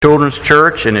Children's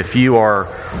Church, and if you are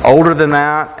older than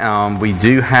that, we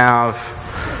do have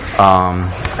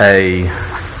a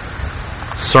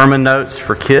sermon notes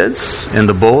for kids in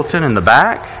the bulletin in the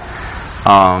back.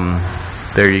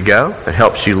 There you go. It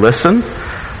helps you listen.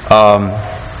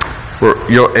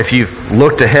 If you've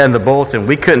looked ahead in the bulletin,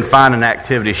 we couldn't find an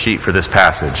activity sheet for this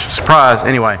passage. Surprise!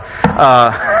 Anyway,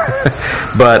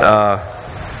 but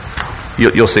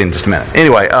you'll see in just a minute.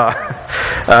 Anyway,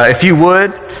 if you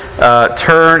would.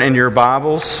 Turn in your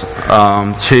Bibles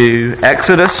to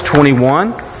Exodus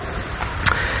 21,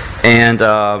 and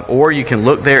or you can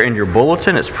look there in your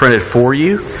bulletin. It's printed for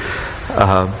you,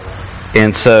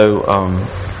 and so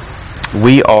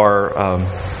we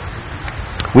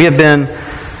have been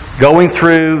going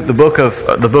through the book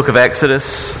of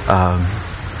Exodus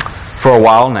for a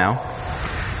while now.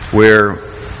 We're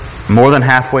more than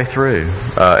halfway through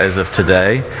as of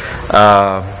today.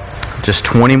 Just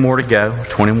 20 more to go,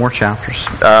 20 more chapters.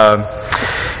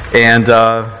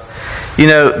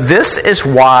 This is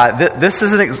why, this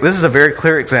is a very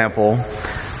clear example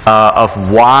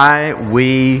of why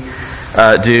we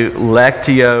do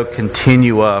Lectio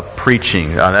Continua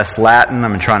preaching. That's Latin.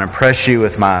 I'm trying to impress you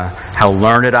with how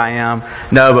learned I am.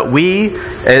 No, but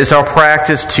it's our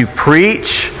practice to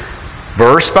preach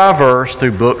verse by verse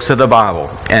through books of the Bible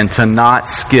and to not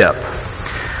skip.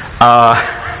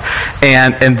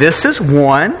 And this is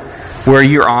one where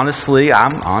I'm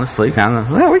honestly kind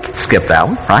of, we can skip that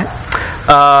one, right?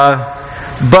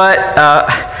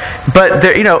 But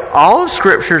there, all of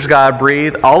Scripture's God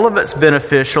breathed. All of it's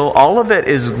beneficial. All of it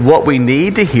is what we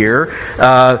need to hear.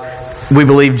 We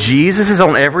believe Jesus is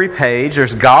on every page.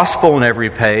 There's gospel on every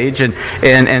page,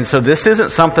 and so this isn't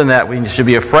something that we should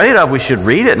be afraid of. We should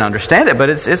read it and understand it. But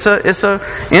it's a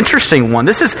interesting one.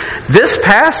 This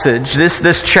passage,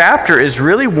 this chapter is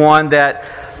really one that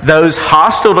those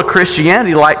hostile to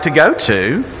Christianity like to go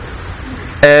to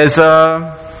as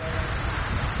a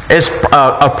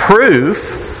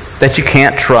proof that you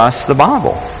can't trust the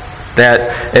Bible.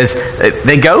 That is,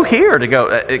 they go here to go,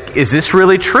 is this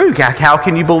really true? How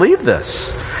can you believe this?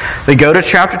 They go to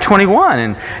chapter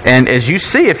 21, and as you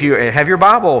see, if you have your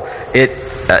Bible, in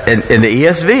the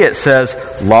ESV it says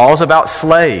laws about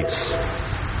slaves.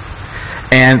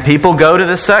 And people go to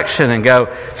this section and go,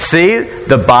 see,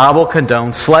 the Bible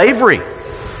condones slavery.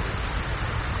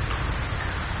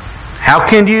 How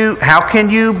can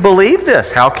you believe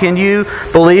this? How can you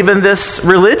believe in this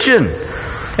religion?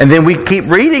 And then we keep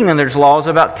reading, and there's laws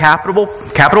about capital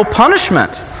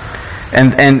punishment.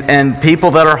 And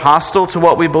people that are hostile to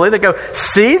what we believe, they go,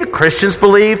 see, the Christians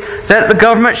believe that the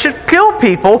government should kill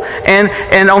people.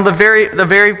 And on the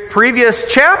very previous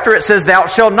chapter, it says, thou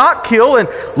shalt not kill. And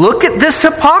look at this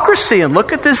hypocrisy, and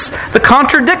look at the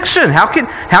contradiction. How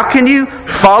can you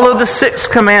follow the sixth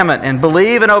commandment and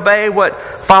believe and obey what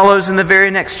follows in the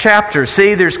very next chapter?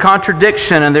 See, there's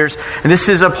contradiction, and this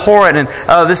is abhorrent, and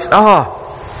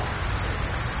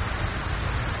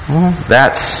Well,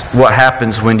 that's what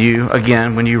happens when you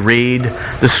read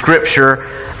the Scripture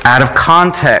out of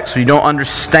context. When you don't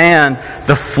understand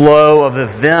the flow of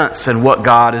events and what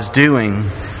God is doing.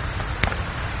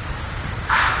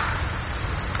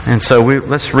 And so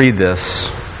let's read this.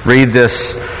 Read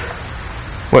this,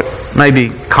 what may be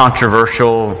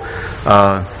controversial,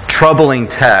 troubling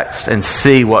text, and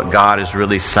see what God is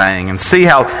really saying, and see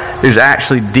how there's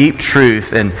actually deep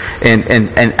truth and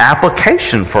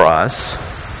application for us.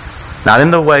 Not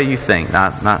in the way you think,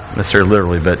 not necessarily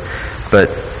literally, but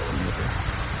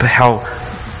how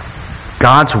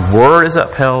God's Word is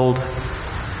upheld,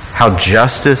 how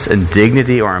justice and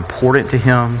dignity are important to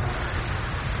Him,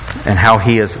 and how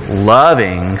He is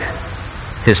loving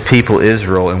His people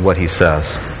Israel in what He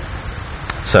says.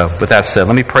 So, with that said,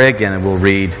 let me pray again, and we'll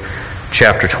read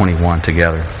chapter 21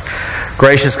 together.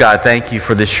 Gracious God, thank you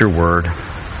for this, your Word.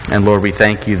 And Lord, we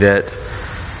thank you that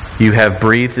you have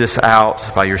breathed this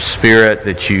out by your Spirit,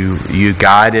 that you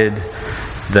guided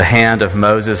the hand of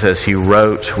Moses as he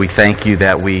wrote. We thank you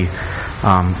that we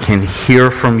can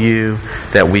hear from you,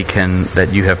 that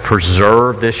you have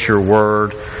preserved this, your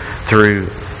word, through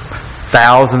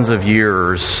thousands of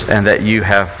years, and that you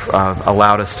have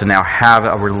allowed us to now have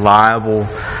a reliable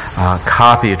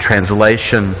copy, a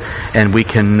translation, and we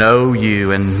can know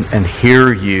you and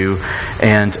hear you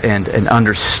and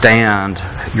understand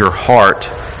your heart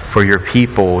for your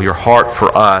people, your heart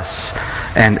for us,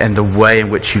 and the way in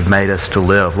which you've made us to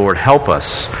live. Lord, help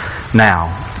us now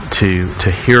to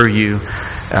hear you,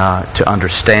 to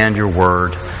understand your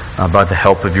word by the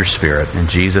help of your Spirit. In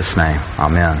Jesus' name,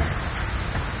 amen.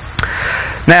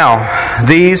 Now,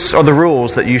 these are the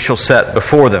rules that you shall set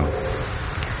before them.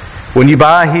 When you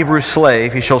buy a Hebrew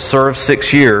slave, he shall serve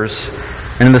 6 years,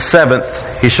 and in the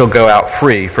 7th he shall go out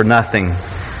free for nothing.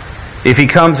 If he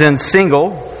comes in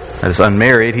single, that is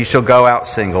unmarried, he shall go out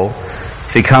single.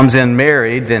 If he comes in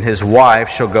married, then his wife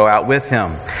shall go out with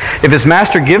him. If his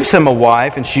master gives him a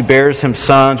wife, and she bears him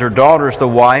sons or daughters, the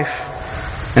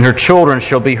wife and her children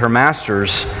shall be her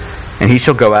master's, and he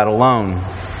shall go out alone.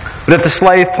 But if the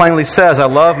slave plainly says, I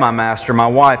love my master, my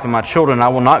wife, and my children, and I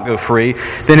will not go free,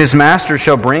 then his master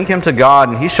shall bring him to God,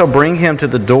 and he shall bring him to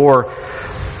the door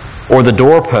or the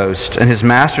doorpost, and his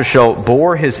master shall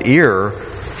bore his ear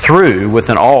through with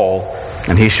an awl,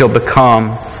 and he shall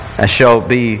become and shall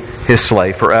be his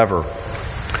slave forever.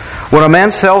 When a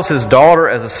man sells his daughter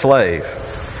as a slave,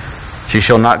 she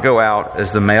shall not go out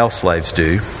as the male slaves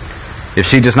do. If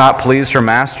she does not please her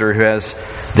master, who has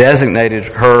designated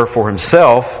her for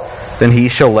himself, then he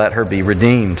shall let her be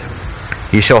redeemed.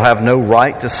 He shall have no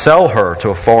right to sell her to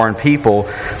a foreign people,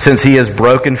 since he has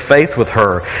broken faith with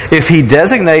her. If he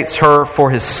designates her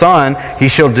for his son, he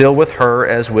shall deal with her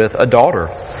as with a daughter.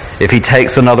 If he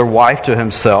takes another wife to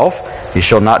himself, he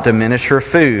shall not diminish her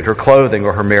food, her clothing,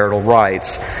 or her marital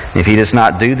rights. If he does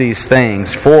not do these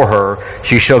things for her,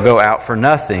 she shall go out for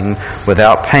nothing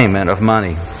without payment of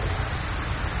money.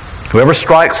 Whoever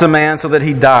strikes a man so that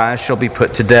he dies shall be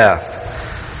put to death.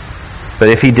 But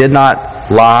if he did not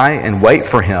lie and wait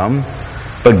for him,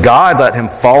 but God let him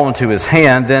fall into his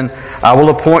hand, then I will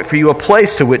appoint for you a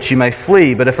place to which you may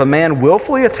flee. But if a man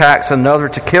willfully attacks another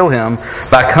to kill him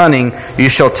by cunning, you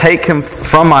shall take him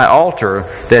from my altar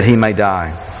that he may die.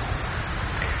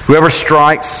 Whoever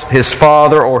strikes his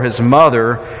father or his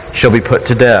mother shall be put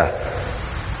to death.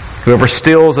 Whoever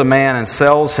steals a man and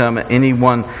sells him,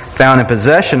 anyone found in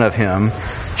possession of him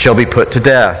shall be put to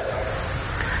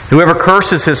death. Whoever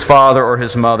curses his father or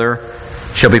his mother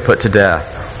shall be put to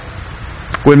death.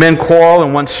 When men quarrel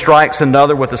and one strikes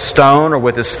another with a stone or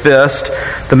with his fist,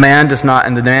 the man does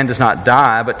not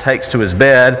die, but takes to his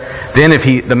bed. Then if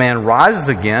the man rises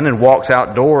again and walks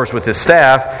outdoors with his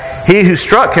staff, he who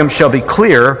struck him shall be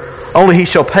clear. Only he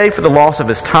shall pay for the loss of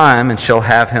his time, and shall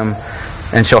have him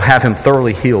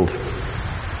thoroughly healed.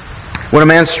 When a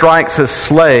man strikes his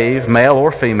slave, male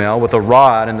or female, with a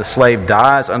rod, and the slave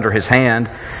dies under his hand,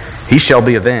 he shall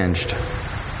be avenged.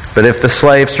 But if the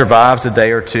slave survives a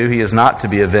day or two, he is not to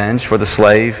be avenged, for the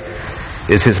slave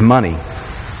is his money.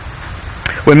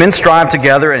 When men strive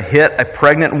together and hit a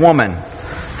pregnant woman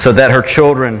so that her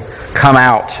children come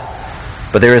out,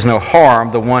 but there is no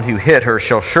harm, the one who hit her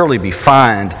shall surely be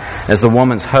fined, as the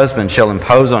woman's husband shall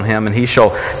impose on him, and he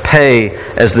shall pay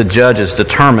as the judges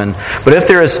determine. But if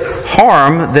there is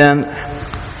harm, then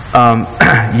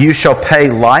you shall pay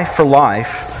life for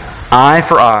life, eye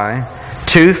for eye,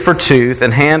 tooth for tooth,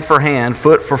 and hand for hand,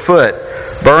 foot for foot,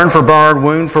 burn for burn,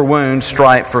 wound for wound,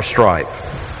 stripe for stripe.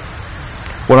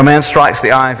 When a man strikes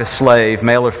the eye of his slave,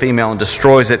 male or female, and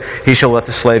destroys it, he shall let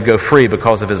the slave go free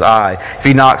because of his eye. If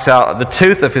he knocks out the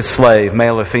tooth of his slave,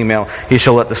 male or female, he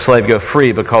shall let the slave go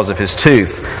free because of his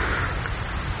tooth.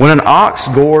 When an ox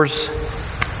gores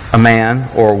a man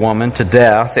or a woman to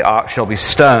death, the ox shall be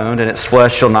stoned, and its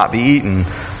flesh shall not be eaten,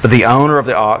 but the owner of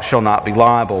the ox shall not be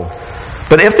liable.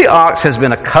 But if the ox has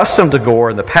been accustomed to gore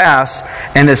in the past,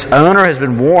 and its owner has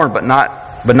been warned but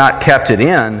not kept it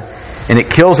in, and it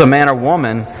kills a man or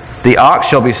woman, the ox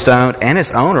shall be stoned, and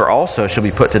its owner also shall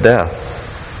be put to death.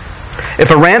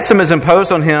 If a ransom is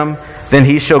imposed on him, then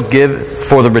he shall give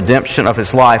for the redemption of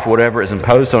his life whatever is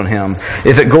imposed on him.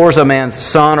 If it gores a man's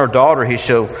son or daughter, he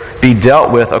shall be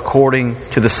dealt with according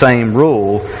to the same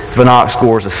rule. If an ox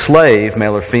gores a slave,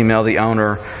 male or female, the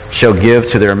owner shall give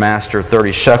to their master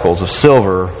 30 shekels of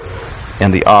silver,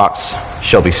 and the ox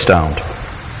shall be stoned.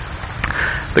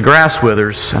 The grass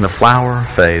withers and the flower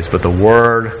fades, but the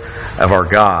word of our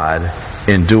God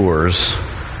endures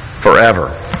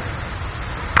forever.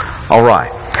 All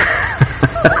right.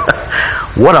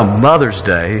 What a Mother's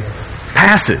Day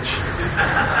passage.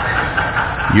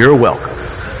 You're welcome.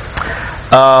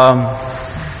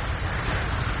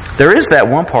 There is that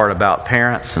one part about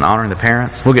parents and honoring the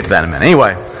parents. We'll get to that in a minute.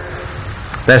 Anyway,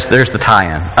 there's the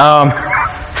tie-in.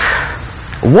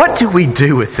 What do we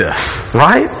do with this,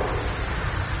 right?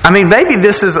 I mean, maybe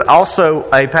this is also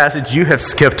a passage you have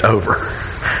skipped over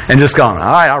and just gone, all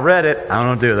right, I read it, I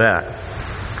don't do that.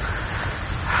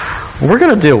 We're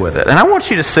going to deal with it. And I want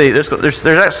you to see, there's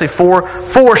actually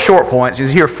four short points. You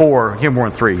hear four, hear more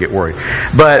than three, you get worried.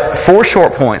 But 4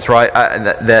 short points, right,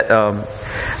 that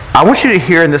I want you to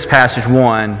hear in this passage.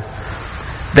 One,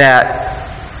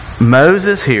 that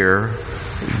Moses here,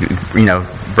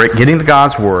 getting to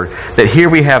God's Word, that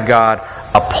here we have God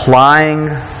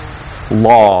applying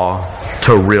law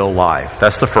to real life.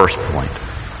 That's the first point.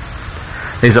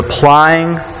 He's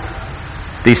applying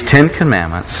these 10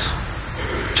 commandments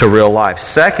to real life.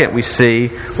 Second, we see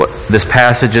what this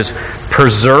passage is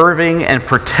preserving and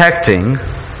protecting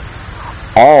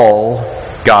all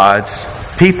God's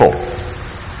people.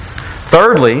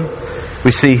 Thirdly,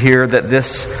 we see here that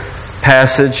this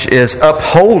passage is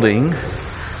upholding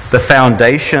the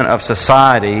foundation of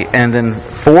society. And then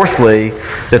fourthly,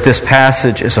 that this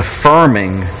passage is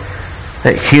affirming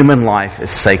that human life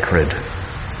is sacred.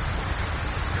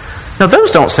 Now,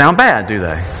 those don't sound bad, do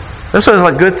they? Those sound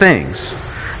like good things.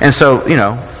 And so,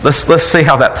 let's see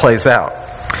how that plays out.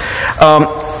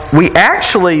 We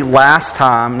actually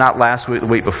not last week, the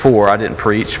week before, I didn't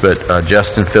preach, but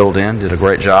Justin filled in, did a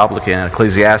great job looking at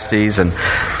Ecclesiastes.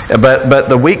 But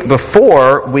the week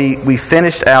before, we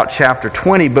finished out chapter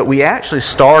 20, but we actually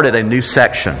started a new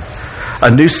section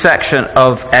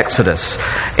of Exodus.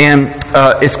 And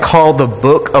it's called the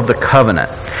Book of the Covenant.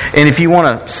 And if you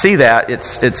want to see that,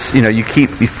 it's you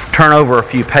turn over a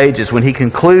few pages. When he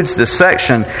concludes this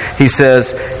section, he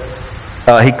says,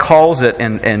 he calls it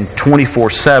in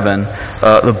 24/7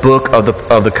 the Book of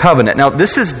the Covenant. Now,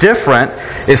 this is different.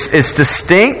 It's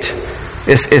distinct.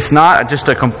 It's not just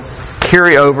a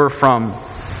carryover from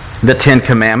the 10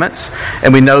 Commandments,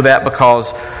 and we know that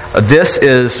because this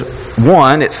is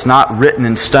one. It's not written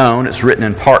in stone. It's written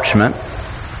in parchment.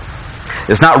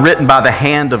 It's not written by the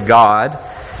hand of God.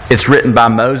 It's written by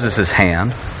Moses'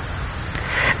 hand.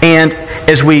 And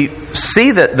as we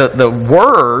see that the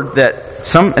word that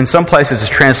in some places is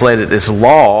translated as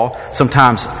law,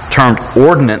 sometimes termed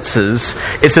ordinances,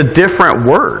 it's a different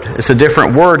word. It's a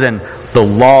different word than the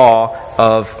law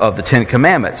of the 10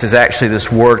 Commandments. Is actually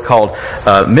this word called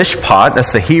mishpat.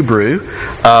 That's the Hebrew.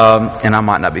 And I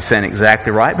might not be saying it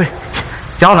exactly right, but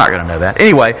y'all not going to know that.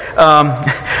 Anyway,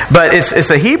 but it's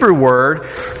a Hebrew word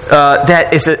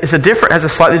that has a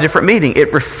slightly different meaning.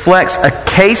 It reflects a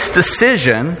case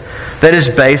decision that is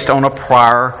based on a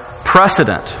prior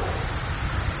precedent.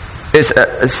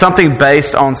 It's something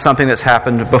based on something that's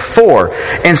happened before.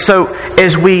 And so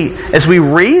as we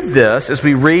read this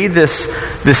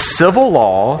civil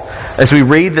law, as we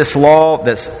read this law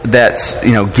that's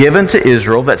given to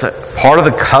Israel, that's a part of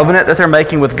the covenant that they're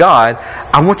making with God,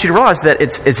 I want you to realize that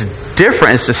it's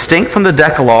different. It's distinct from the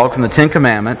Decalogue, from the 10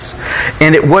 Commandments.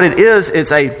 And what it is,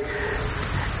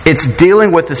 it's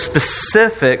dealing with the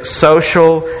specific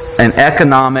social and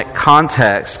economic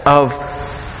context of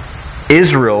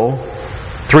Israel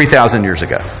 3,000 years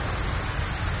ago.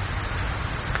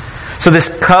 So this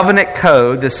covenant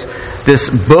code, this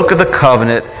book of the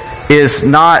covenant, is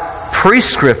not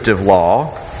prescriptive law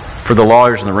for the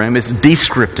lawyers in the room. It's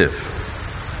descriptive.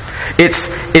 It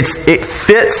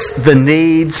fits the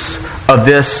needs of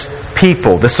this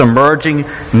people, this emerging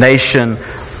nation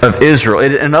of Israel.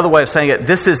 Another way of saying it,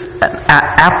 this is an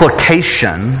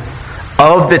application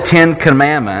of the 10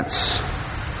 Commandments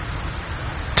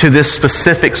to this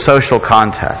specific social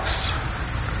context.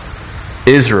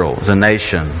 Israel is a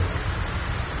nation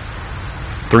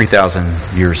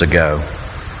 3,000 years ago.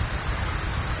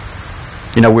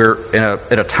 We're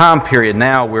in a time period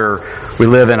now where we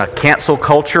live in a cancel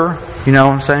culture. You know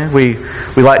what I'm saying? We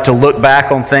like to look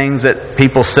back on things that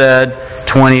people said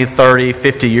 20, 30,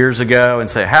 50 years ago and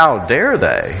say, how dare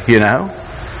they?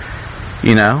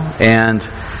 And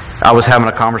I was having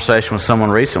a conversation with someone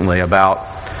recently about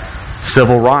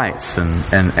civil rights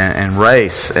and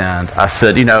race, and I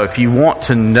said, if you want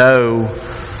to know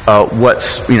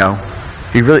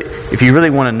if you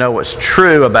really want to know what's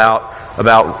true about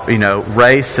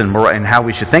race and how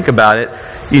we should think about it,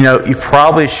 you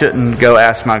probably shouldn't go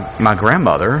ask my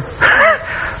grandmother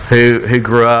who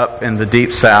grew up in the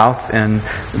Deep South and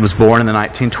was born in the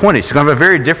 1920s. She's going to have a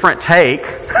very different take,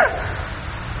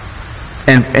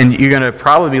 and you're going to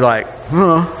probably be like,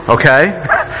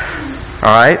 okay. All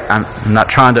right, I'm not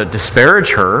trying to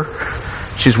disparage her.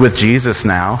 She's with Jesus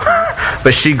now.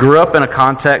 But she grew up in a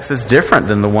context that's different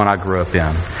than the one I grew up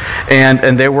in. And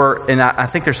I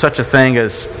think there's such a thing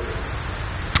as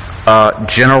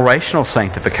generational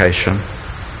sanctification,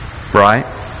 right?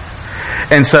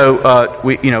 And so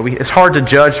it's hard to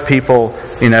judge people,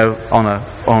 on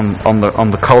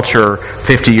the culture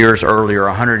 50 years earlier,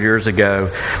 100 years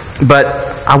ago. But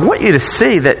I want you to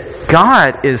see that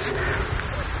God is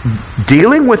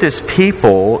dealing with His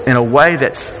people in a way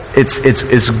that's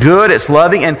it's good, it's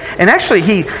loving, and actually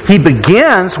He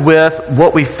begins with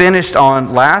what we finished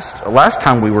on last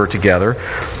time we were together.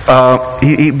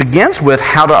 He begins with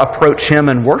how to approach Him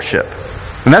in worship,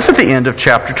 and that's at the end of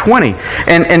chapter 20.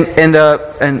 And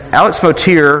Alex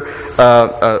Motier,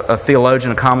 a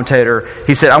theologian, a commentator,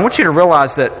 he said, I want you to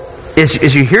realize that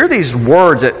as you hear these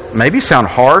words that maybe sound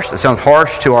harsh, that sound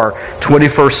harsh to our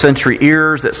 21st century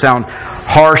ears, that sound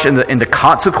harsh in the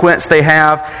consequence they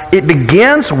have, it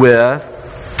begins with,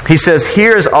 he says,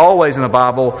 here as always in the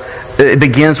Bible, it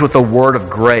begins with a word of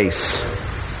grace.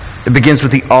 It begins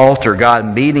with the altar, God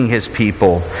meeting His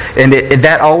people. And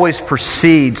that always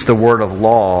precedes the word of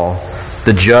law,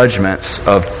 the judgments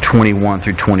of 21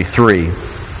 through 23.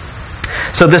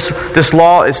 So this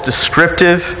law is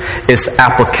descriptive. It's the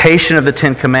application of the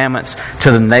Ten Commandments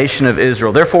to the nation of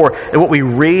Israel. Therefore, what we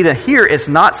read here is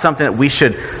not something that we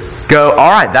should go, all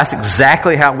right, that's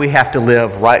exactly how we have to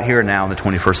live right here now in the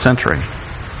 21st century.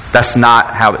 That's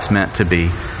not how it's meant to be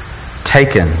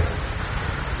taken.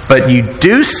 But you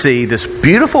do see this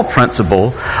beautiful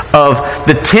principle of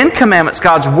the Ten Commandments,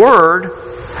 God's Word,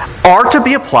 are to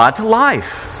be applied to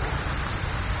life.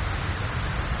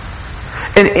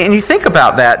 And you think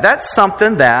about that, that's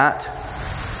something that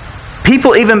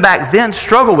people even back then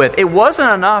struggle with. It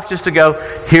wasn't enough just to go,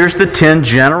 here's the 10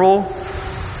 general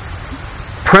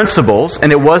principles,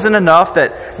 and it wasn't enough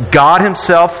that God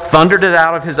Himself thundered it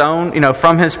out of His own,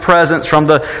 from His presence, from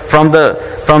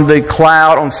the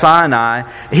cloud on Sinai.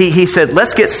 He said,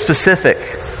 let's get specific.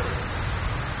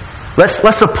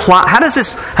 Let's apply. How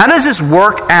does this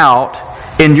work out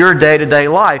in your day-to-day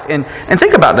life? And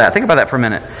think about that. Think about that for a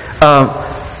minute.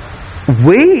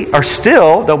 We are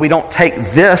still, though we don't take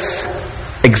this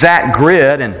exact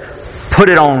grid and put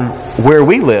it on where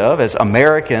we live as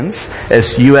Americans,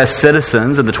 as U.S.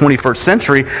 citizens in the 21st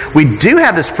century, we do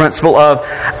have this principle of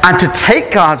I'm to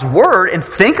take God's Word and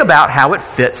think about how it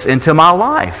fits into my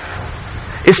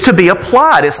life. It's to be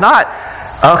applied. It's not,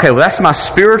 okay, well that's my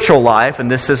spiritual life and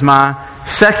this is my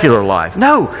secular life.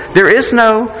 No, there is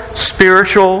no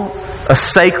spiritual, a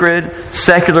sacred,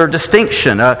 secular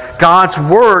distinction. God's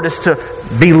Word is to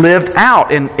be lived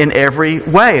out in every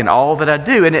way, in all that I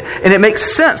do. And it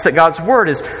makes sense that God's Word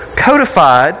is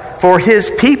codified for His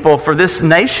people, for this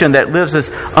nation that lives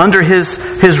under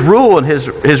His rule and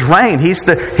His reign. He's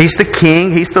the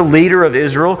king, He's the leader of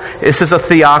Israel. This is a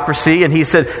theocracy, and He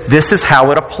said this is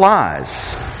how it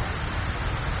applies.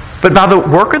 But by the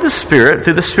work of the Spirit,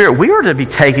 through the Spirit, we are to be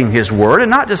taking His Word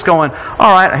and not just going,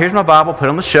 all right, here's my Bible, put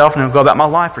it on the shelf, and I'll go about my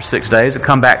life for 6 days and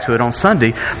come back to it on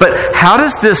Sunday. But how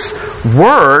does this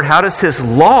Word, how does His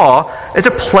law, it to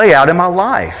play out in my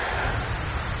life?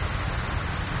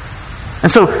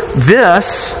 And so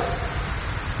this,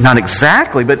 not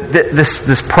exactly, but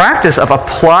this practice of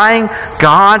applying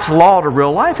God's law to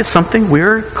real life is something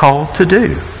we're called to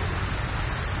do.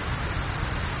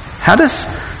 How does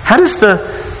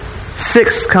the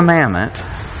Sixth commandment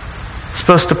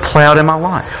supposed to play out in my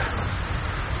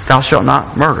life? Thou shalt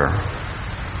not murder.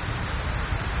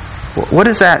 What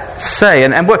does that say?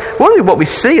 And what we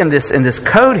see in this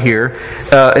code here,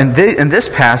 in this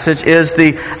passage, is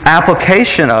the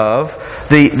application of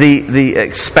the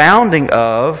expounding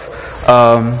of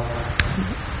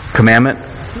commandment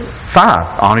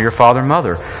 5, honor your father and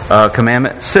mother.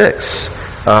 Commandment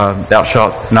 6, thou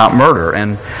shalt not murder.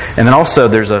 And then also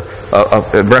there's a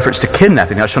reference to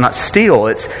kidnapping. Thou shalt not steal.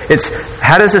 It's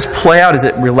how does this play out as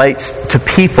it relates to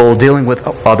people dealing with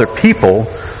other people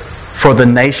for the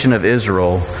nation of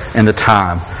Israel in the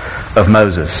time of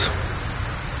Moses?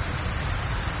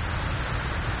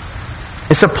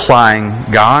 It's applying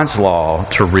God's law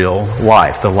to real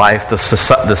life, the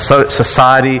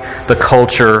society, the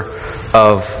culture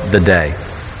of the day.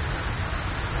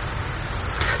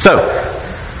 So,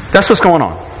 that's what's going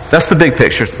on. That's the big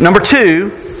picture. Number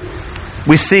 2,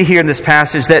 we see here in this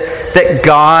passage that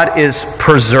God is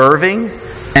preserving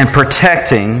and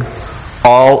protecting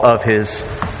all of His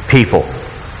people.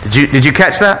 Did you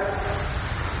catch that?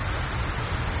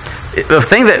 The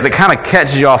thing that kind of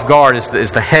catches you off guard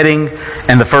is the heading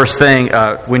and the first thing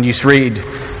when you read,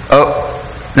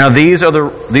 now these are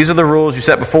the rules you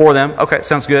set before them. Okay,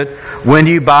 sounds good. When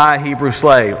you buy a Hebrew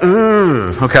slave.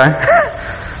 Okay.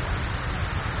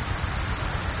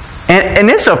 And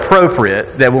it's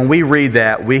appropriate that when we read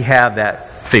that, we have that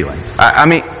feeling. I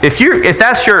mean, if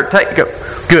that's your take,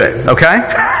 good, okay?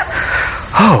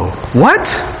 Oh, what?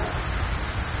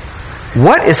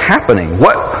 What is happening?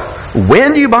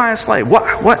 When do you buy a slave?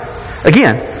 What?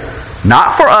 Again,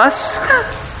 not for us,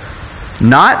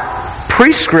 not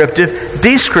prescriptive,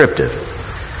 descriptive.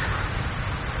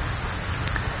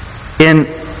 In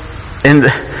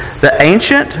the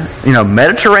ancient,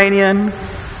 Mediterranean,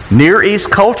 Near East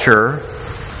culture,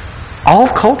 all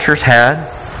cultures had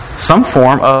some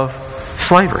form of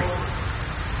slavery.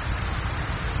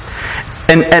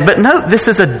 But note, this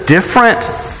is a different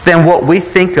than what we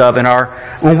think of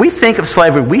when we think of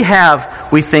slavery, we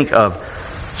think of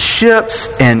ships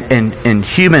and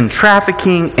human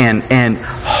trafficking and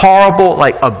horrible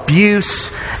like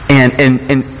abuse and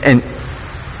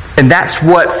that's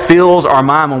what fills our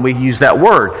mind when we use that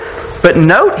word. But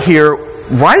note here,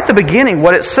 right at the beginning,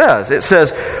 what it says. It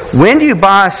says, when you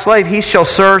buy a slave, he shall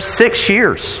serve 6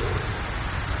 years.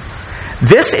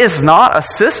 This is not a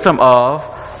system of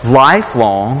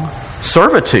lifelong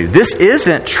servitude. This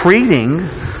isn't treating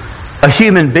a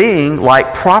human being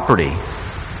like property,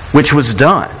 which was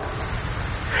done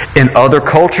in other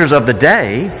cultures of the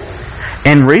day.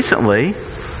 And recently,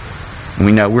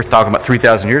 we know we're talking about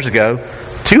 3,000 years ago,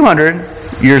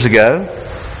 200 years ago,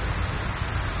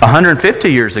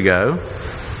 150 years ago.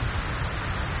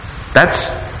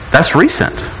 That's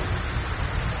recent.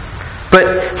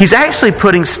 But he's actually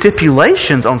putting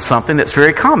stipulations on something that's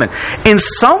very common. In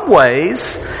some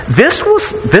ways, this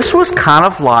was kind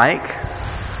of like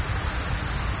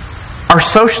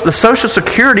the Social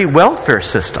Security welfare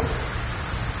system.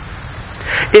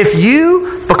 If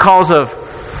you, because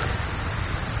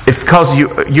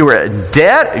you were in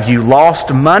debt, if you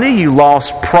lost money, you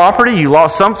lost property, you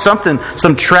lost some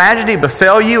tragedy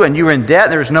befell you, and you were in debt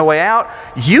and there was no way out,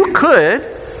 you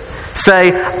could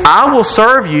say, I will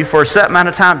serve you for a set amount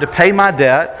of time to pay my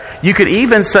debt. You could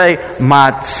even say,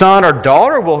 my son or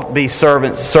daughter will be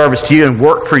service to you and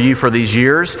work for you for these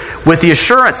years, with the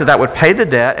assurance that would pay the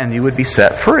debt and you would be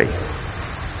set free.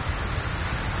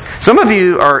 Some of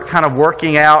you are kind of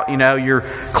working out, you're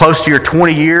close to your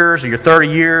 20 years or your 30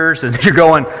 years, and you're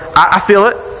going, I feel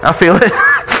it.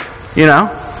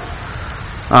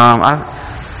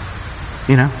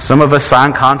 Some of us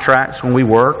sign contracts when we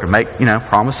work and make,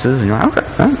 promises, and you're like,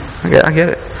 okay, I get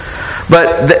it.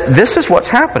 But this is what's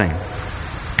happening.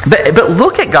 But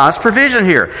look at God's provision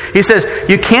here. He says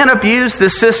you can't abuse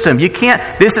this system. You can't.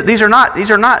 These are not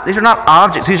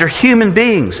objects. These are human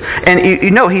beings, and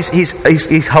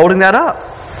he's holding that up.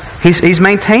 He's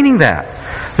maintaining that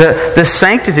the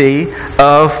sanctity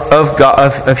of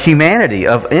God, of humanity,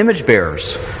 of image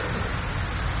bearers.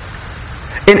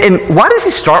 And why does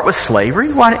he start with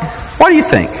slavery? Why do you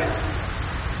think?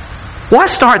 Why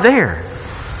start there?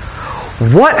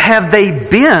 What have they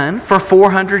been for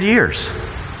 400 years?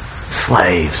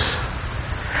 Slaves.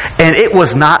 And it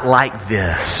was not like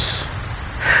this.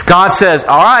 God says,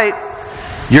 all right,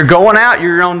 you're going out,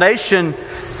 you're your own nation.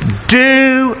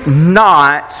 Do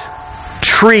not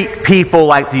treat people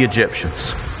like the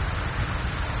Egyptians.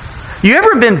 You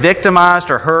ever been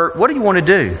victimized or hurt? What do you want to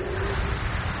do?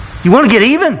 You want to get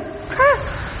even?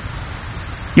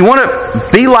 You want to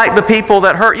be like the people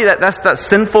that hurt you? That's that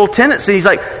sinful tendency. He's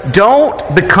like, don't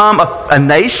become a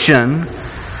nation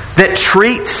that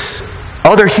treats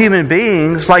other human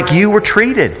beings like you were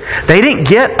treated. They didn't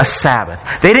get a Sabbath.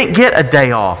 They didn't get a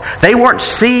day off. They weren't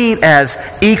seen as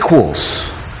equals.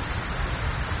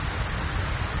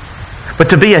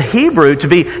 But to be a Hebrew, to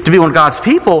be one of God's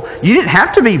people, you didn't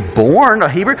have to be born a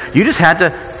Hebrew. You just had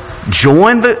to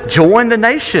join the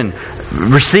nation,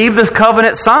 receive this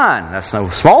covenant sign. That's no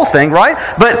small thing, right?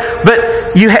 But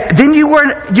then you were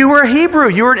a Hebrew,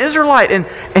 you were an Israelite, and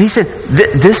he said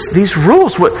these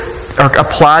rules are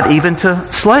applied even to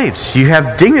slaves. You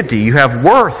have dignity, you have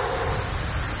worth.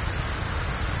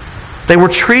 They were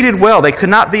treated well. They could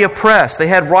not be oppressed. They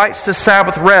had rights to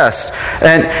Sabbath rest,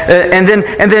 and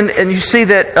you see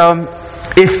that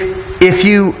if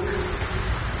you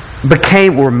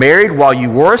were married while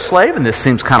you were a slave, and this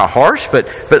seems kind of harsh, but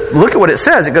look at what it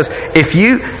says. It goes, if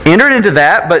you entered into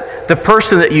that, but the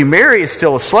person that you marry is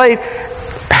still a slave,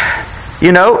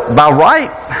 by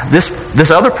right,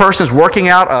 this other person is working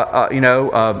out a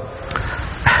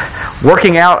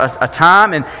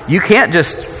time, and you can't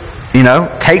just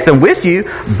take them with you.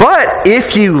 But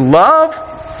if you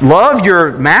love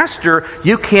your master,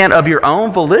 you can of your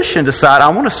own volition decide, I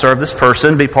want to serve this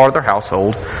person, be part of their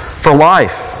household for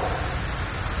life.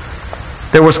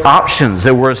 There was options.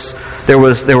 There was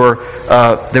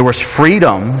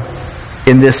freedom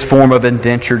in this form of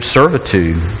indentured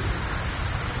servitude.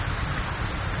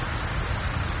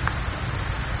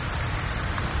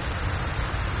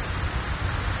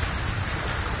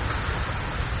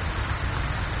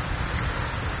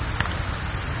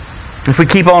 If we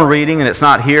keep on reading, and it's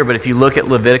not here, but if you look at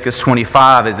Leviticus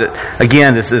 25,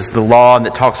 this is the law, and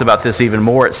it talks about this even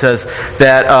more. It says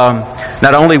that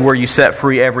not only were you set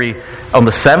free on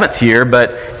the 7th year,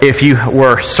 but if you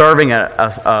were serving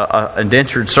a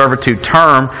indentured servitude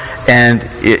term, and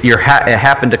it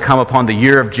happened to come upon the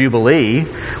year of Jubilee,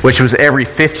 which was every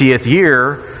 50th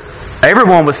year,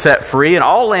 everyone was set free, and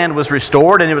all land was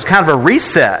restored, and it was kind of a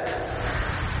reset.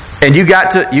 And you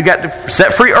got to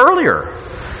set free earlier.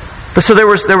 But so there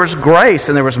was grace,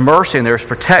 and there was mercy, and there was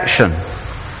protection.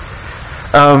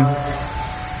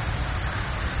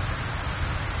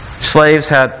 Slaves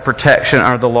had protection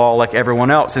under the law like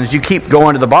everyone else. And as you keep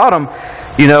going to the bottom,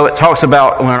 it talks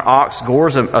about when an ox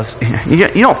gores you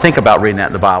don't think about reading that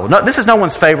in the Bible. No, this is no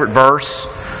one's favorite verse.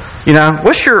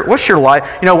 What's your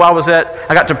life? While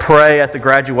I got to pray at the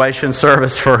graduation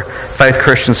service for Faith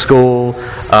Christian School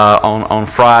on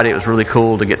Friday. It was really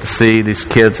cool to get to see these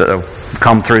kids that have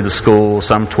come through the school,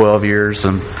 some 12 years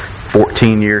and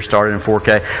 14 years, started in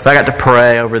 4K. But I got to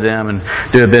pray over them and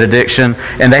do a benediction.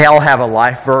 And they all have a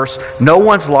life verse. No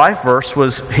one's life verse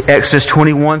was Exodus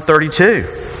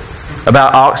 21:32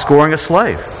 about ox goring a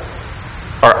slave.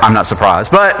 Or I'm not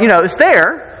surprised. But, it's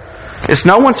there. It's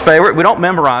no one's favorite. We don't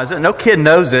memorize it. No kid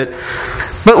knows it.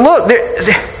 But look,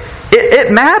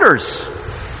 it matters.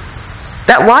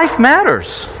 That life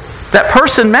matters. That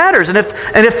person matters. And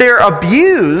if they're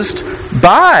abused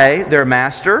by their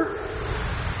master,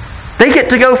 they get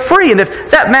to go free. And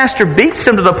if that master beats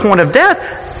them to the point of death,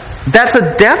 that's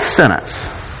a death sentence.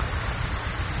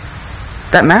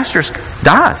 That master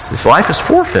dies. His life is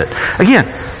forfeit. Again,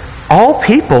 all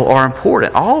people are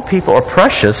important. All people are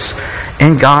precious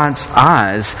in God's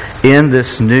eyes in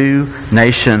this new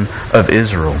nation of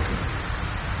Israel.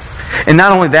 And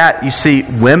not only that, you see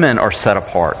women are set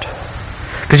apart.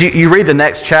 Because you read the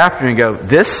next chapter and you go,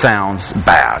 this sounds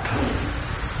bad.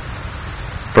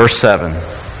 Verse 7.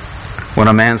 When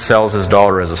a man sells his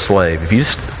daughter as a slave. If you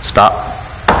just stop,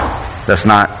 that's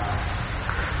not,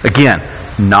 again,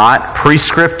 not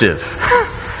prescriptive,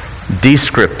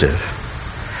 descriptive.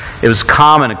 It was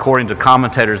common, according to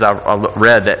commentators I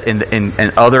read, that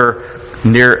in other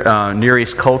Near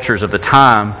East cultures of the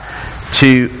time,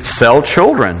 to sell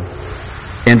children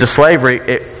into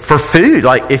slavery for food.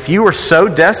 Like, if you were so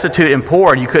destitute and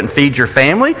poor and you couldn't feed your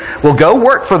family, well, go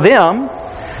work for them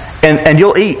and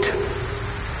you'll eat.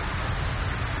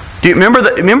 Do you remember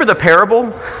the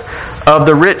parable of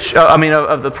the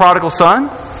of the prodigal son?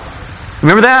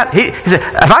 Remember that? He said,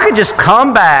 if I could just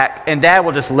come back and Dad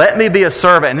will just let me be a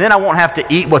servant and then I won't have to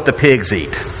eat what the pigs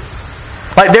eat.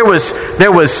 Like there was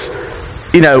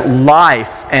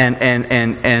life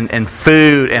and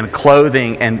food and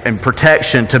clothing and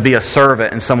protection to be a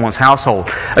servant in someone's household.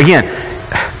 Again,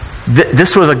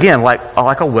 this was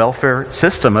like a welfare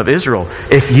system of Israel.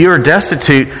 If you're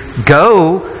destitute,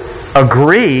 go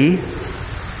agree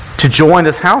to join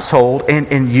this household,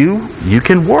 and you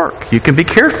can work. You can be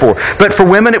cared for. But for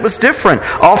women, it was different.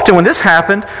 Often when this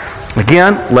happened,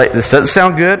 again, this doesn't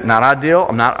sound good, not ideal.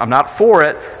 I'm not for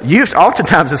it.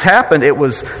 Oftentimes this happened.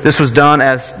 This was done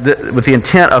with the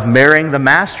intent of marrying the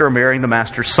master or marrying the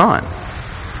master's son.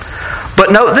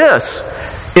 But note this: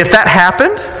 if that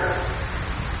happened,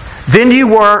 then you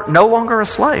were no longer a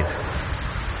slave.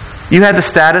 You had the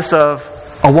status of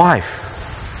a wife,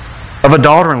 of a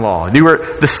daughter-in-law. You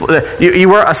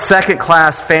were a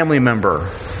second-class family member.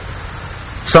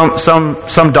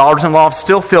 Some daughters-in-law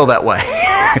still feel that way.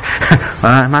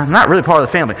 I'm not really part of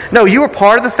the family. No, you were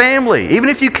part of the family, even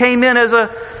if you came in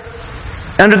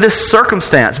under this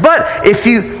circumstance. But if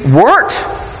you weren't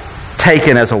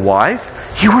taken as a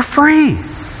wife, you were free.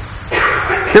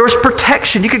 There was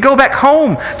protection. You could go back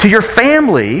home to your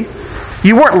family.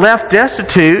 You weren't left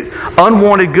destitute,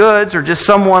 unwanted goods, or just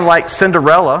someone like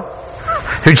Cinderella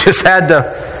who just had to,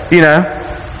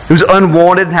 who was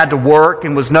unwanted and had to work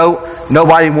and was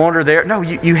nobody wanted her there. No,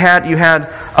 you had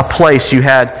a place. You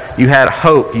had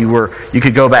hope. You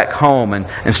could go back home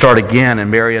and start again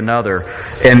and marry another.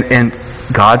 And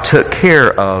God took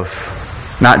care of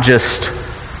not just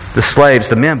the slaves,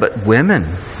 the men, but women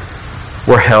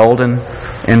were held in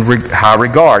high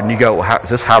regard. And you go, is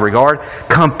this high regard?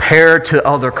 Compared to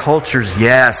other cultures,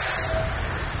 yes.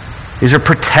 These are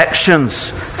protections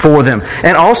for them.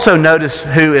 And also notice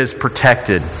who is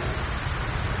protected.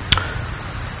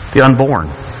 The unborn.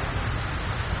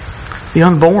 The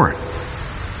unborn.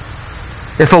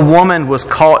 If a woman was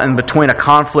caught in between a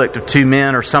conflict of two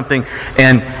men or something,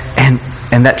 and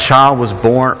that child was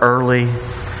born early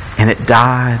and it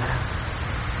died,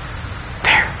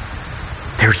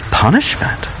 there's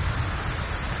punishment.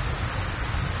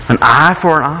 An eye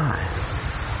for an eye.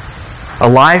 A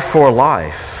life for a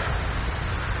life.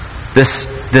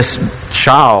 This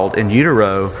child in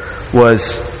utero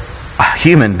was a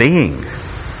human being.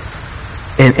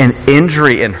 And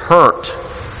injury and hurt,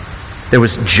 there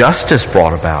was justice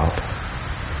brought about.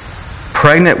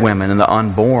 Pregnant women and the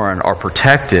unborn are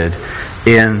protected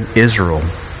in Israel.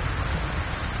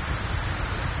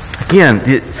 Again,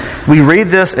 we read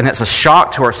this and it's a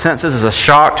shock to our senses, it's a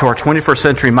shock to our 21st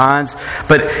century minds.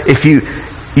 But if you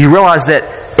realize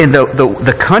that in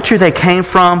the country they came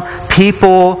from,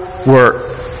 people were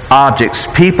objects.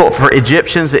 People, for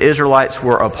Egyptians, the Israelites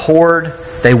were abhorred.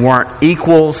 They weren't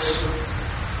equals.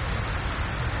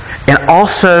 And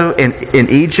also in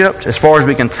Egypt, as far as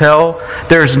we can tell,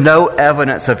 there's no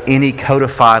evidence of any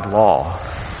codified law.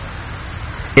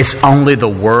 It's only the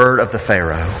word of the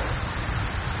Pharaoh.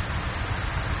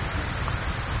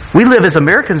 We live as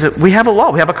Americans. We have a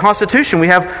law. We have a constitution. We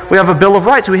have a Bill of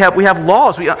Rights. We have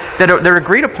laws that are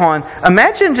agreed upon.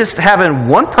 Imagine just having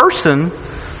one person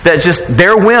that just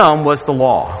their whim was the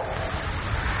law.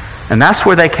 And that's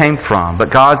where they came from. But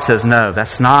God says, no,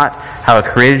 that's not how I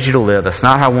created you to live. That's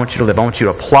not how I want you to live. I want you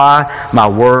to apply my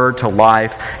word to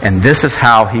life. And this is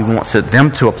how He wants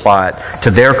them to apply it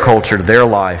to their culture, to their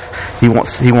life. He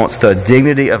wants the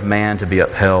dignity of man to be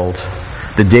upheld.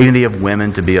 The dignity of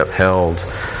women to be upheld.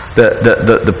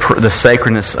 The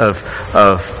sacredness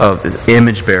of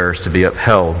image bearers to be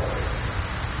upheld.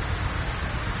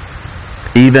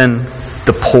 Even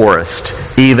the poorest,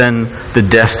 even the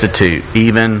destitute,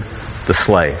 even the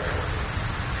slave.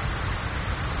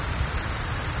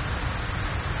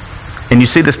 And you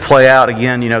see this play out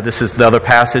again. This is the other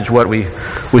passage what we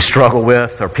struggle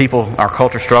with, or our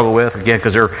culture struggle with, again,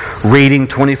 because they're reading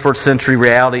 21st century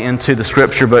reality into the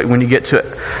Scripture. But when you get to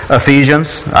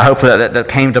Ephesians, I hope that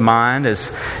came to mind as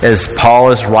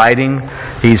Paul is writing.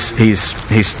 He's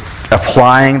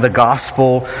applying the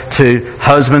gospel to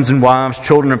husbands and wives,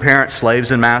 children and parents,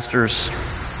 slaves and masters.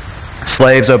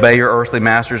 Slaves, obey your earthly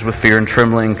masters with fear and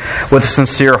trembling, with a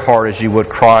sincere heart as you would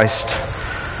Christ,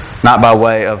 not by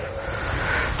way of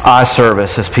eye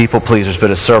service as people pleasers, but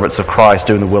as servants of Christ,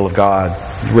 doing the will of God,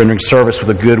 rendering service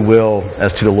with a good will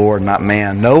as to the Lord, not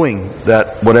man, knowing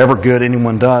that whatever good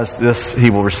anyone does, this he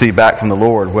will receive back from the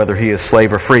Lord, whether he is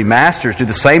slave or free. Masters, do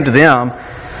the same to them,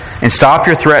 and stop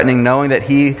your threatening, knowing that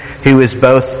He who is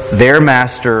both their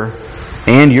master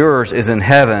and yours is in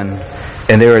heaven,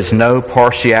 and there is no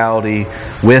partiality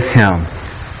with Him.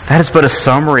 That is but a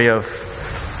summary of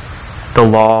the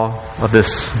law of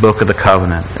this book of the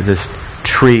covenant. Just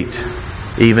treat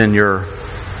even your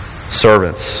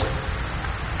servants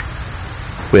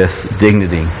with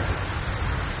dignity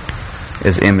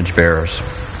as image bearers.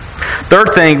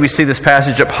 Third thing, we see this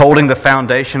passage upholding the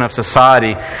foundation of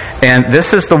society. And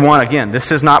this is the one, again,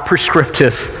 this is not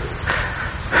prescriptive.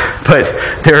 But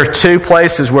there are two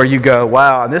places where you go,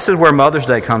 wow, and this is where Mother's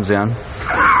Day comes in.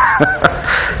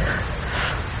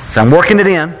 So I'm working it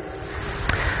in.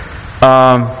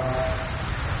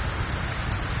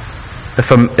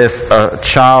 If a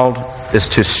child is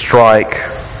to strike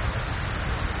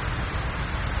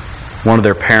one of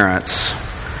their parents,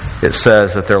 it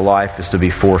says that their life is to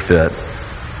be forfeit.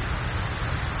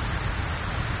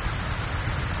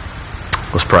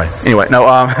 Let's pray. Anyway, no.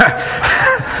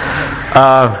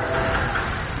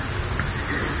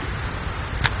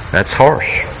 That's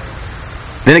harsh.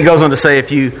 Then it goes on to say,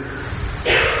 if you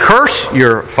curse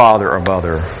your father or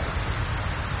mother,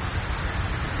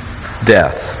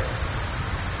 death.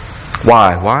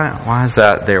 Why is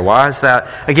that there? Why is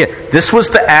that? Again, this was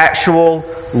the actual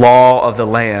law of the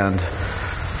land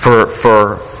for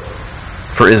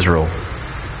Israel.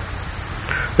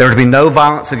 There would be no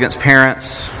violence against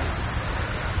parents.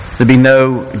 There'd be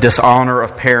no dishonor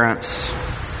of parents.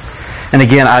 And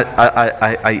again,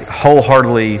 I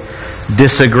wholeheartly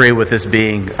disagree with this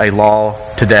being a law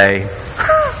today.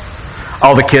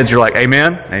 All the kids are like,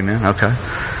 amen? Amen, okay.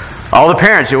 All the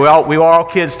parents, we are all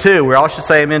kids too. We all should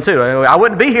say amen too. I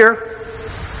wouldn't be here.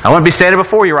 I wouldn't be standing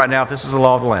before you right now if this was the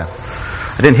law of the land.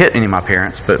 I didn't hit any of my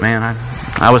parents, but man,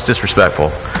 I was disrespectful.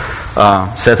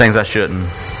 Said things I shouldn't.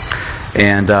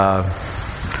 And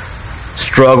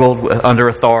struggled under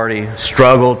authority,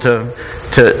 struggled to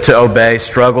obey,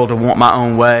 struggled to want my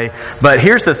own way. But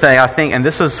here's the thing, I think, and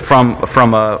this is from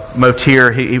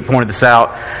Motir, he pointed this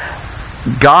out.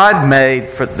 God made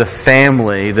for the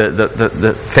family,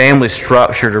 the family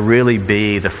structure to really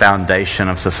be the foundation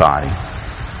of society.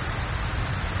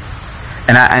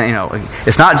 And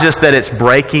it's not just that it's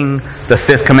breaking the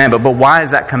fifth commandment, but why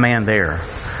is that command there?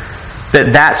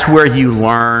 That's where you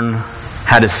learn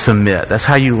how to submit. That's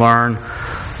how you learn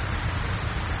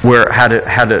how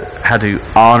to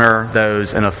honor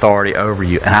those in authority over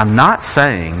you. And I'm not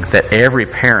saying that every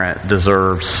parent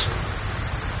deserves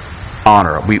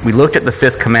honor. We looked at the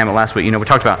fifth commandment last week. We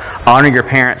talked about honoring your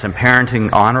parents and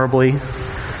parenting honorably.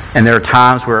 And there are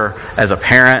times where, as a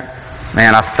parent,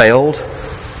 man, I failed.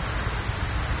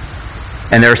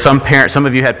 And there are some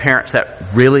of you had parents that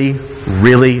really,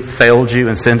 really failed you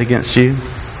and sinned against you.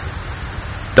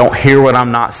 Don't hear what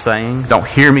I'm not saying. Don't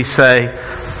hear me say,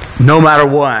 no matter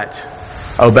what,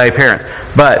 obey parents.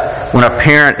 But when a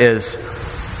parent is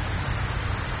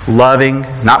loving,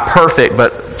 not perfect,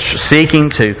 but seeking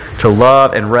to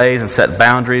love and raise and set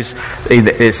boundaries.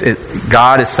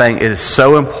 God is saying it is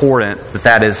so important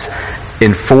that is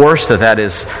enforced, that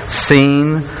is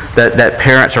seen, that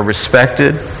parents are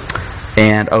respected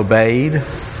and obeyed.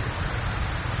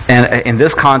 And in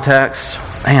this context,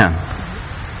 man,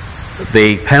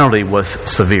 the penalty was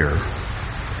severe.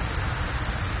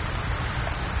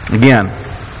 Again,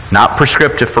 not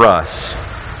prescriptive for us,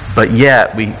 but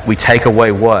yet we take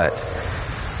away what?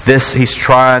 He's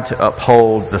trying to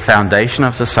uphold the foundation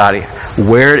of society,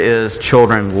 where it is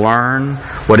children learn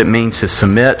what it means to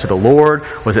submit to the Lord,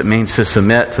 what it means to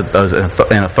submit to those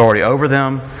in authority over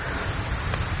them.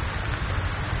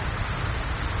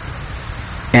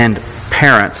 And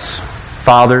parents,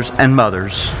 fathers and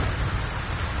mothers,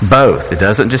 both. It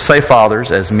doesn't just say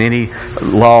fathers, as many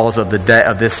laws of the day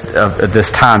of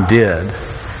this time did.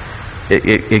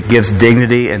 It gives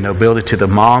dignity and nobility to the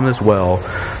mom as well.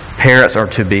 Parents are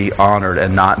to be honored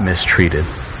and not mistreated.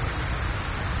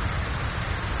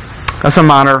 That's a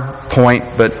minor point,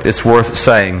 but it's worth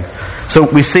saying. So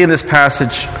we see in this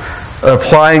passage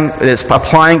it's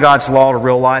applying God's law to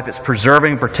real life. It's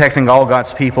preserving, protecting all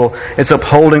God's people. It's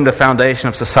upholding the foundation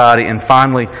of society. And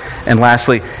finally, and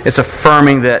lastly, it's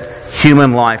affirming that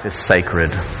human life is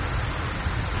sacred.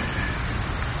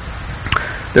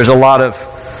 There's a lot of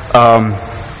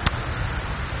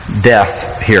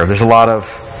death here. There's a lot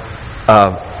of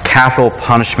capital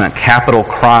punishment, capital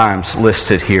crimes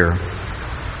listed here.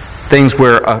 Things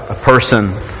where a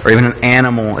person or even an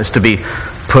animal is to be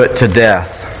put to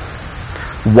death.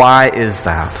 Why is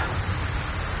that?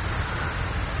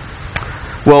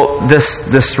 Well,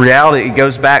 this reality, it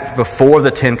goes back before the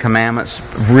Ten Commandments.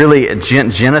 Really, in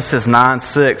Genesis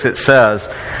 9:6, it says,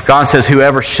 God says,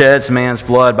 whoever sheds man's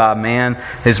blood, by man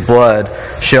his blood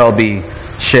shall be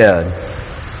shed.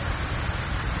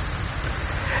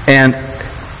 And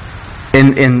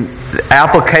in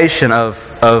application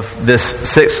of this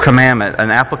sixth commandment, an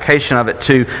application of it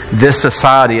to this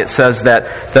society, it says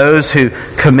that those who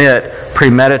commit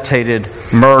premeditated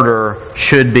murder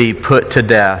should be put to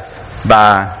death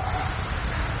by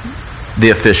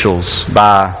the officials,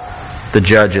 by the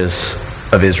judges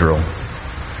of Israel.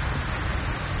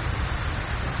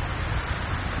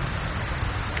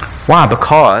 Why?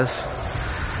 Because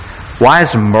why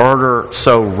is murder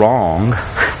so wrong?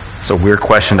 It's a weird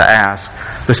question to ask.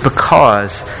 It's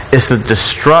because it's the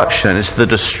destruction, it's the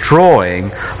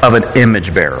destroying of an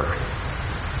image bearer.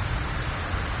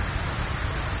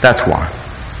 That's why.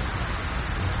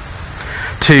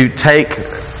 To take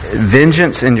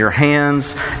vengeance in your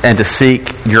hands and to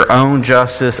seek your own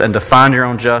justice and to find your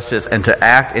own justice and to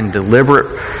act in deliberate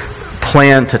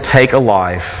plan to take a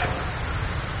life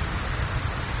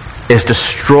is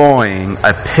destroying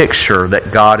a picture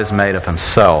that God has made of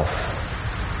Himself.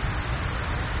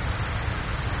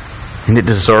 And it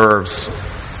deserves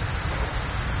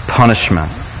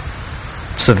punishment,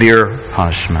 severe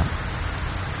punishment.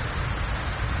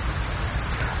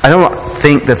 I don't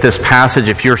think that this passage,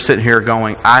 if you're sitting here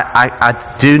going,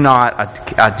 I do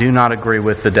not agree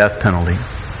with the death penalty.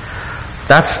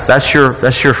 That's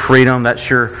your freedom.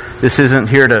 This isn't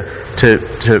here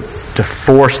to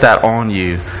force that on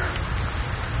you.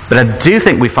 But I do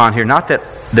think we find here, not that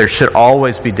there should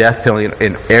always be death penalty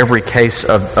in every case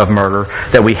of murder,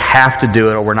 that we have to do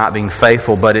it or we're not being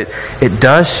faithful, but I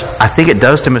think it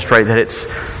does demonstrate that it's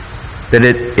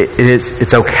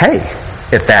okay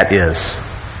if that is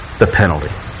the penalty.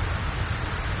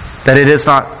 That it is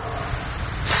not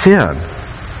sin.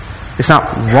 It's not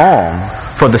wrong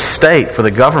for the state, for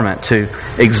the government to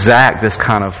exact this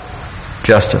kind of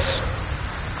justice.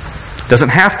 Doesn't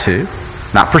have to,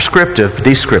 not prescriptive, but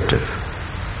descriptive.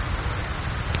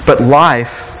 But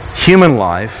life, human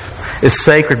life, is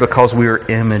sacred because we are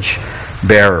image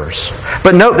bearers.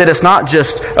 But note that it's not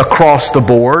just across the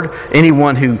board.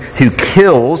 Anyone who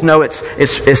kills, no, there's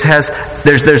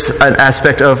an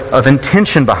aspect of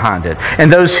intention behind it.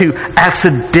 And those who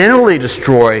accidentally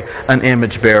destroy an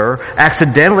image bearer,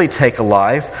 accidentally take a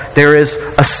life, there is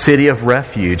a city of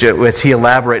refuge, which he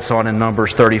elaborates on in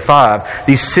Numbers 35.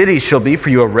 These cities shall be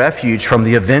for you a refuge from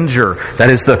the avenger.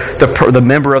 That is the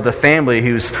member of the family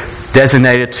who's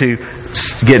designated to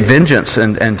get vengeance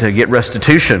and to get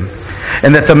restitution.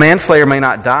 And that the manslayer may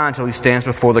not die until he stands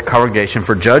before the congregation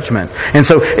for judgment. And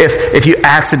so if you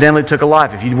accidentally took a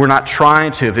life, if you were not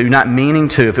trying to, if you were not meaning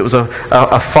to, if it was a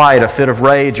fight, a fit of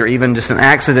rage, or even just an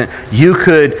accident, you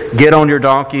could get on your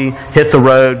donkey, hit the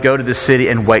road, go to the city,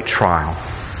 and wait trial.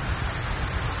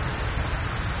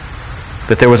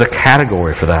 That there was a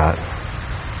category for that.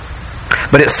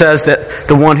 But it says that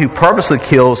the one who purposely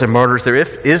kills and murders, there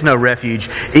is no refuge,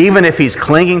 even if he's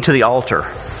clinging to the altar.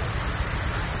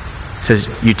 He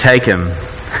says, you take him,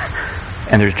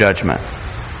 and there's judgment.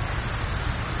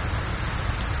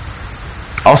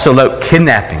 Also note,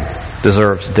 kidnapping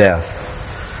deserves death.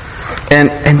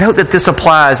 And note that this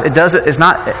applies. Has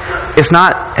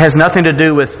nothing to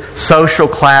do with social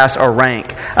class or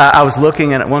rank. I was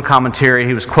looking at one commentary.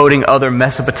 He was quoting other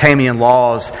Mesopotamian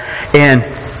laws, and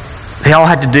they all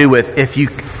had to do with if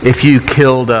you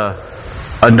killed a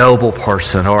noble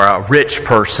person or a rich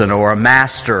person or a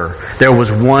master, there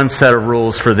was one set of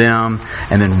rules for them,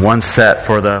 and then one set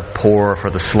for the poor, for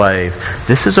the slave.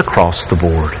 This is across the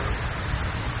board.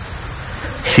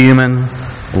 Human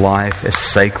life is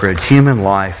sacred. Human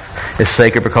life is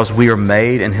sacred because we are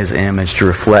made in His image to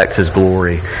reflect His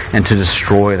glory, and to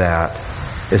destroy that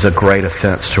is a great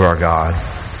offense to our God.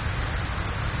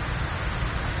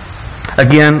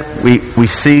 Again, we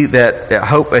see that, I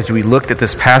hope as we looked at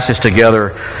this passage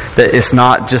together, that it's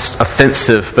not just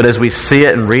offensive, but as we see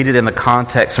it and read it in the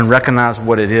context and recognize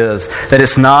what it is, that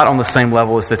it's not on the same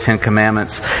level as the Ten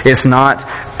Commandments. It's not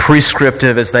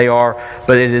prescriptive as they are,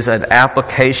 but it is an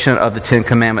application of the Ten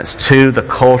Commandments to the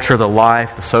culture, the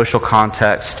life, the social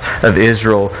context of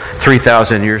Israel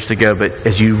 3,000 years ago. But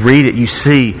as you read it, you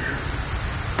see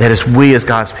that as we as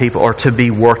God's people are to be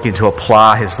working to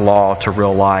apply His law to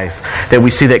real life. That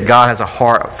we see that God has a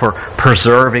heart for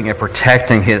preserving and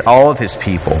protecting all of His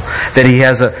people. That He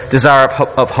has a desire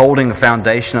of upholding the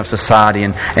foundation of society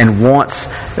and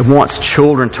wants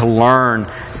children to learn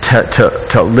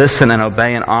to listen and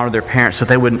obey and honor their parents, so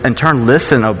they would in turn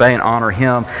listen, obey, and honor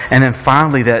Him. And then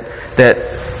finally that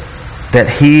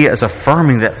He is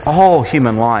affirming that all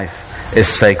human life is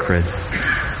sacred.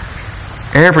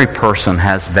 Every person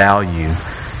has value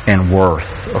and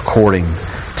worth according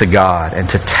to God, and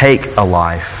to take a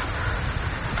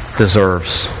life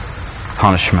deserves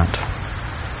punishment.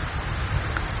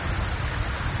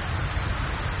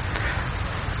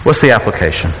 What's the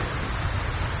application?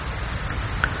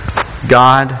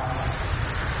 God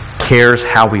cares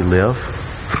how we live.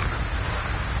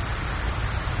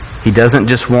 He doesn't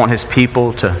just want His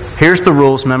people to, here's the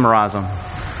rules, memorize them.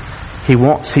 He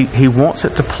wants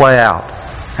it to play out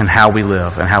in how we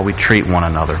live and how we treat one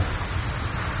another.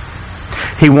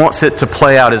 He wants it to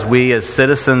play out as we, as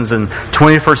citizens in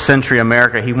 21st century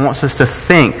America, He wants us to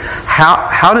think,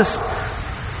 how does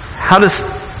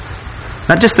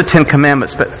not just the Ten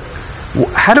Commandments, but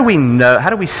how do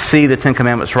we see the Ten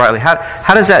Commandments rightly?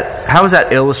 How is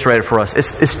that illustrated for us?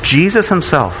 It's Jesus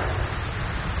Himself.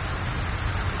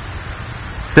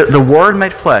 The Word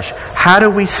made flesh. How do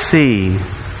we see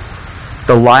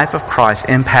the life of Christ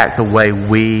impact the way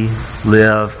we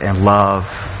live and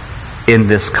love in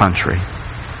this country,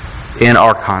 in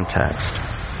our context?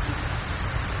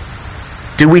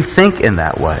 Do we think in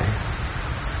that way?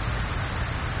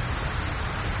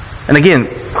 And again,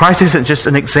 Christ isn't just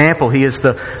an example. He is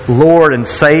the Lord and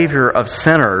Savior of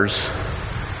sinners.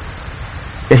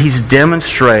 That He's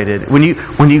demonstrated. When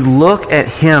you look at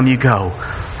Him, you go,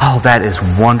 oh, that is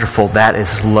wonderful. That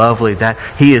is lovely. That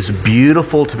He is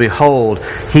beautiful to behold.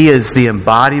 He is the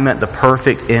embodiment, the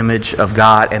perfect image of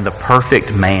God, and the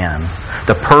perfect man,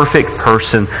 the perfect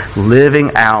person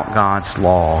living out God's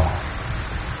law.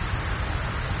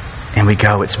 And we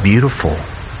go, it's beautiful.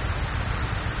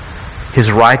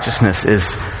 His righteousness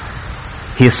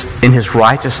in His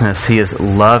righteousness, He is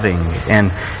loving,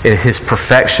 and in His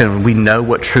perfection, we know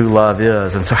what true love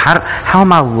is. And so how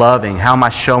am I loving? How am I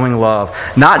showing love?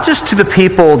 Not just to the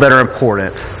people that are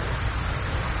important,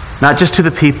 not just to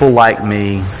the people like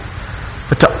me,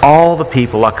 but to all the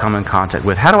people I come in contact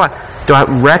with. How do I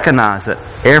recognize that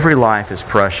every life is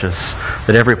precious,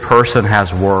 that every person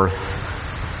has worth?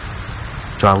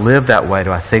 Do I live that way?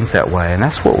 Do I think that way? And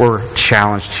that's what we're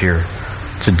challenged here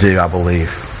to do, I believe.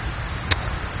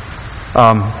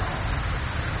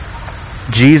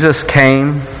 Jesus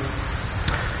came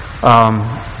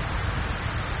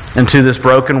into this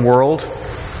broken world,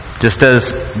 just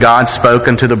as God spoke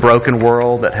into the broken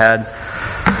world that had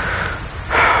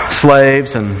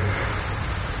slaves and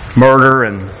murder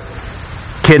and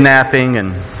kidnapping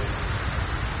and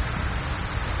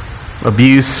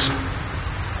abuse.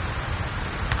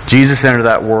 Jesus entered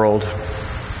that world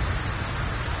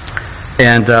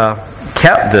and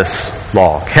kept this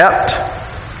law,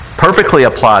 perfectly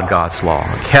applied God's law,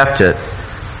 kept it,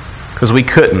 because we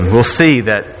couldn't. We'll see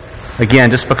that,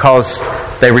 again, just because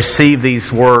they received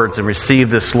these words and received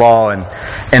this law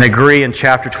and agree in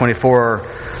chapter 24,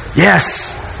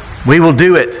 yes, we will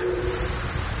do it.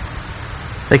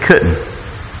 They couldn't.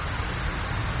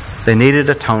 They needed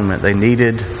atonement. They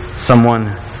needed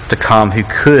someone to come who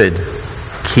could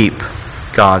keep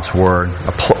God's word,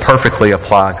 perfectly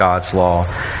apply God's law.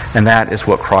 And that is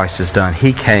what Christ has done.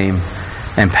 He came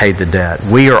and paid the debt.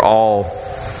 We are all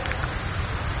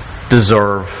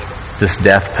deserve this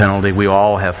death penalty. We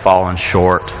all have fallen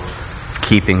short of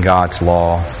keeping God's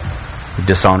law. We've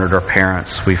dishonored our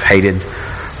parents. We've hated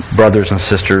brothers and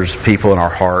sisters, people in our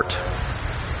heart.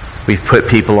 We've put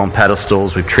people on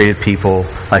pedestals. We've treated people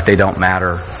like they don't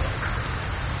matter.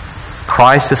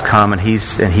 Christ has come and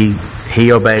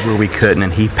He obeyed where we couldn't,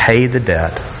 and He paid the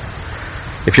debt.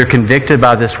 If you're convicted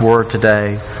by this word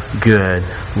today, good.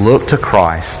 Look to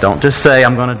Christ. Don't just say,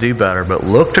 I'm going to do better, but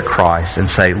look to Christ and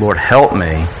say, Lord, help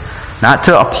me, not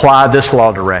to apply this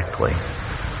law directly,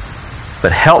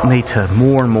 but help me to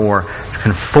more and more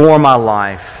conform my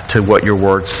life to what your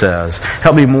word says.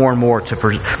 Help me more and more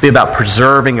to be about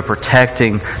preserving and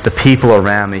protecting the people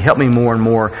around me. Help me more and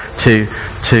more to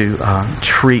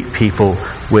treat people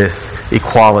with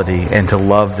equality and to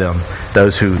love them,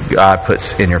 those who God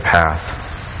puts in your path.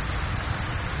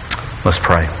 Let's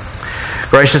pray.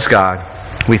 Gracious God,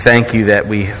 we thank you that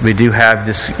we do have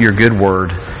your good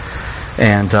word,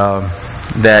 and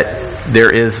that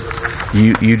there is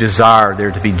you desire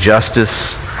there to be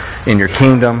justice in your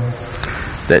kingdom,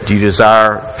 that you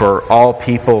desire for all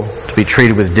people to be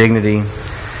treated with dignity.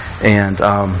 And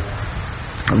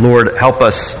Lord, help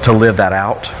us to live that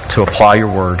out, to apply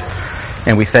your word.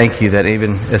 And we thank you that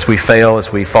even as we fail,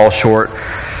 as we fall short,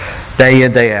 day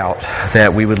in, day out,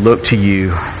 that we would look to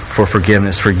you for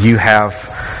forgiveness, for you have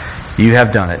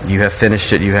done it. You have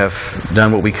finished it. You have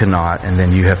done what we could not, and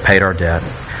then you have paid our debt.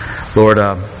 Lord,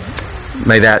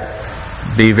 may that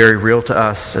be very real to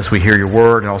us as we hear your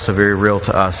word, and also very real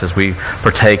to us as we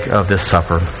partake of this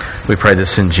supper. We pray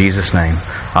this in Jesus' name.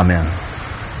 Amen.